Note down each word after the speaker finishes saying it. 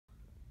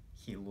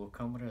Hello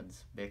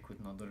comrades, back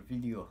with another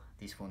video.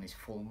 This one is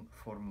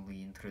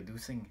formally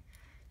introducing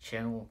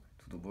channel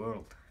to the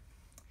world.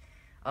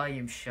 I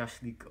am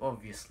Shashlik,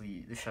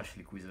 obviously the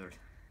Shashlik wizard.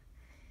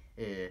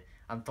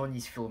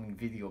 Antoni's filming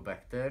video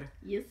back there.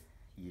 Yes.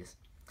 Yes.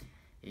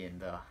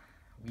 And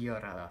we are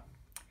a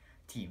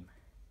team.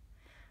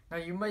 Now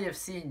you may have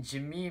seen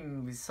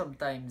Jamim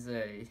sometimes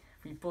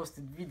we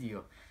posted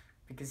video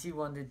because he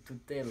wanted to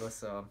tell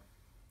us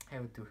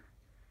how to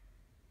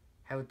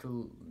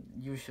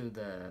you should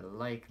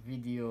like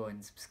video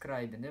and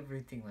subscribe and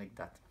everything like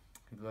that.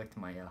 You liked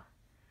my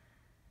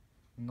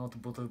not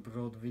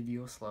butterbread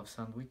video, Slav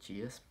sandwich,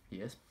 yes.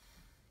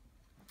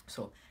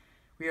 So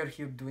we are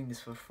here doing this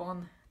for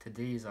fun.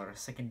 Today is our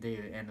second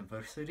day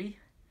anniversary.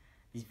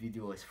 This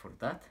video is for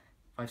that.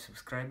 5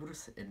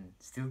 subscribers and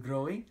still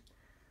growing,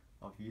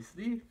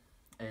 obviously.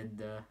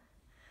 And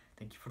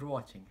thank you for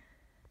watching.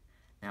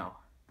 Now,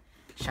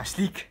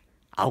 Shashlik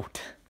out.